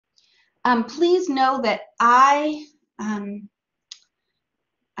Please know that um,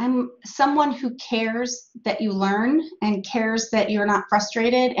 I'm someone who cares that you learn and cares that you're not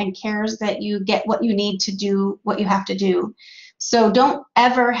frustrated and cares that you get what you need to do what you have to do. So don't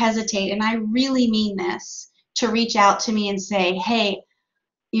ever hesitate, and I really mean this, to reach out to me and say, hey,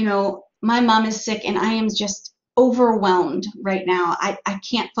 my mom is sick and I am just overwhelmed right now. I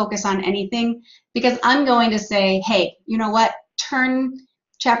can't focus on anything, because I'm going to say, hey, you know what? Turn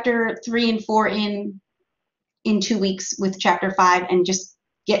chapter 3 and 4 in 2 weeks with chapter 5 and just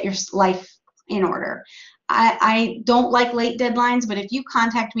get your life in order. I don't like late deadlines, but if you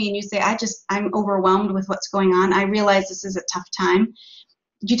contact me and you say, I'm overwhelmed with what's going on, I realize this is a tough time,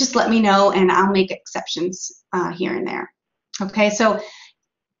 you just let me know and I'll make exceptions here and there. Okay, so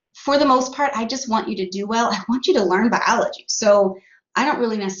for the most part, I just want you to do well. I want you to learn biology. So I don't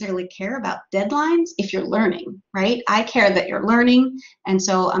really necessarily care about deadlines if you're learning, right? I care that you're learning, and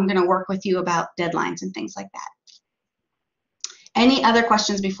so I'm going to work with you about deadlines and things like that. Any other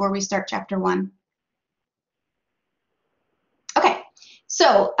questions before we start chapter 1? Okay,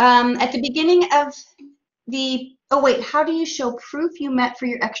 so at the beginning of how do you show proof you met for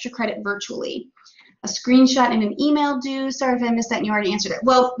your extra credit virtually? A screenshot in an email due? Sorry if I missed that and you already answered it.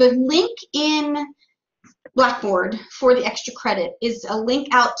 Well, the link in Blackboard for the extra credit is a link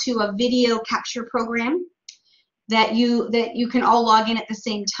out to a video capture program that you can all log in at the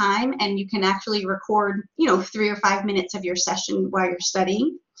same time, and you can actually record 3 or 5 minutes of your session while you're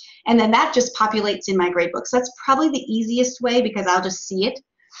studying, and then that just populates in my gradebook. So that's probably the easiest way, because I'll just see it.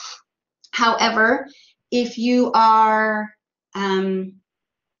 However, if you are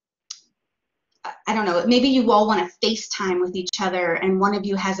I don't know, maybe you all want to FaceTime with each other and one of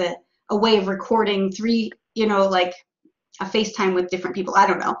you has a way of recording like a FaceTime with different people. I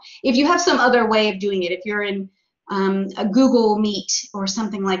don't know. If you have some other way of doing it, if you're in a Google Meet or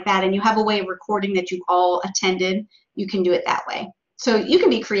something like that and you have a way of recording that you've all attended, you can do it that way. So you can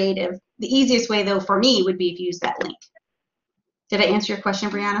be creative. The easiest way, though, for me would be if you use that link. Did I answer your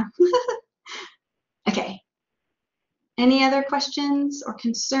question, Brianna? Okay. Any other questions or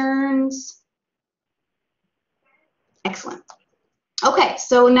concerns? Excellent. Okay,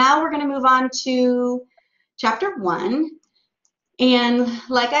 so now we're going to move on to chapter 1. And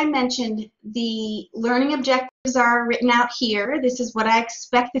like I mentioned, the learning objectives are written out here. This is what I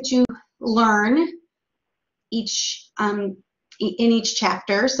expect that you learn in each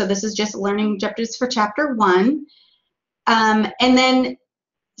chapter. So this is just learning objectives for chapter 1. And then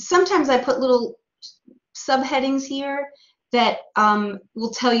sometimes I put little subheadings here that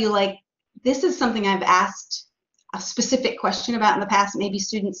will tell you, like, this is something I've asked a specific question about in the past. Maybe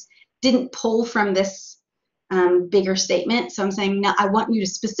students didn't pull from this bigger statement. So I'm saying, no, I want you to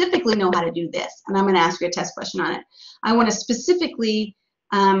specifically know how to do this. And I'm going to ask you a test question on it. I want to specifically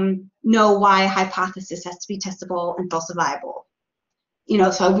know why a hypothesis has to be testable and falsifiable.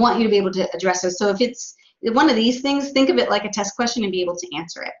 So I want you to be able to address those. So if it's one of these things, think of it like a test question and be able to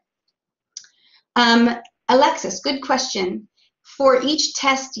answer it. Alexis, good question. For each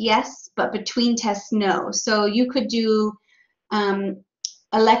test, yes, but between tests, no. So you could do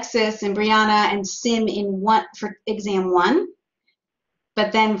Alexis and Brianna and Sim for exam 1,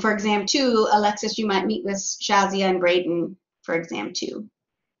 but then for exam 2, Alexis, you might meet with Shazia and Braden for exam 2.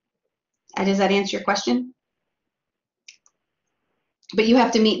 Does that answer your question? But you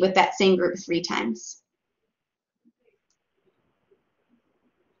have to meet with that same group 3 times.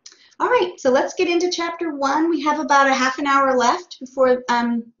 All right, so let's get into chapter 1. We have about a half an hour left before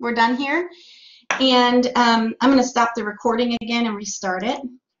we're done here. And I'm going to stop the recording again and restart it.